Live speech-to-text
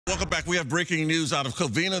Welcome back. We have breaking news out of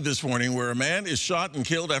Covina this morning where a man is shot and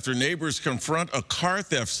killed after neighbors confront a car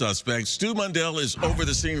theft suspect. Stu Mundell is over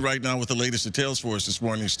the scene right now with the latest details for us this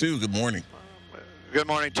morning. Stu, good morning. Good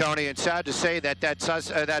morning, Tony. And sad to say that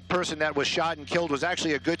that person that was shot and killed was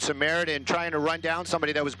actually a good Samaritan trying to run down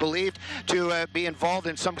somebody that was believed to be involved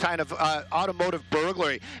in some kind of automotive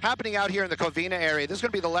burglary. Happening out here in the Covina area. This is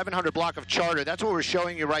going to be the 1100 block of Charter. That's what we're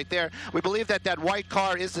showing you right there. We believe that that white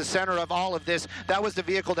car is the center of all of this. That was the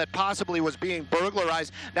vehicle that possibly was being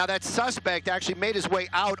burglarized. Now, that suspect actually made his way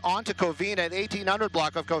out onto Covina at 1800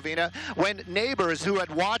 block of Covina when neighbors who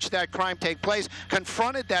had watched that crime take place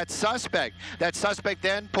confronted that suspect. That suspect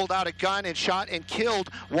then pulled out a gun and shot and killed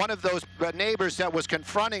one of those neighbors that was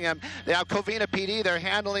confronting him. Now, Covina PD, they're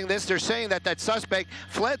handling this. They're saying that that suspect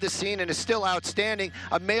fled the scene and is still outstanding,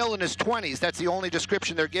 a male in his 20s. That's the only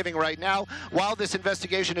description they're giving right now. While this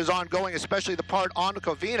investigation is ongoing, especially the part on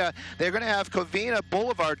Covina, they're going to have Covina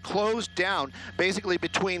Boulevard closed down, basically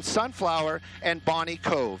between Sunflower and Bonnie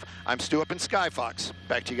Cove. I'm Stu up in Skyfox.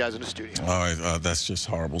 Back to you guys in the studio. All right, that's just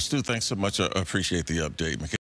horrible. Stu, thanks so much. I appreciate the update.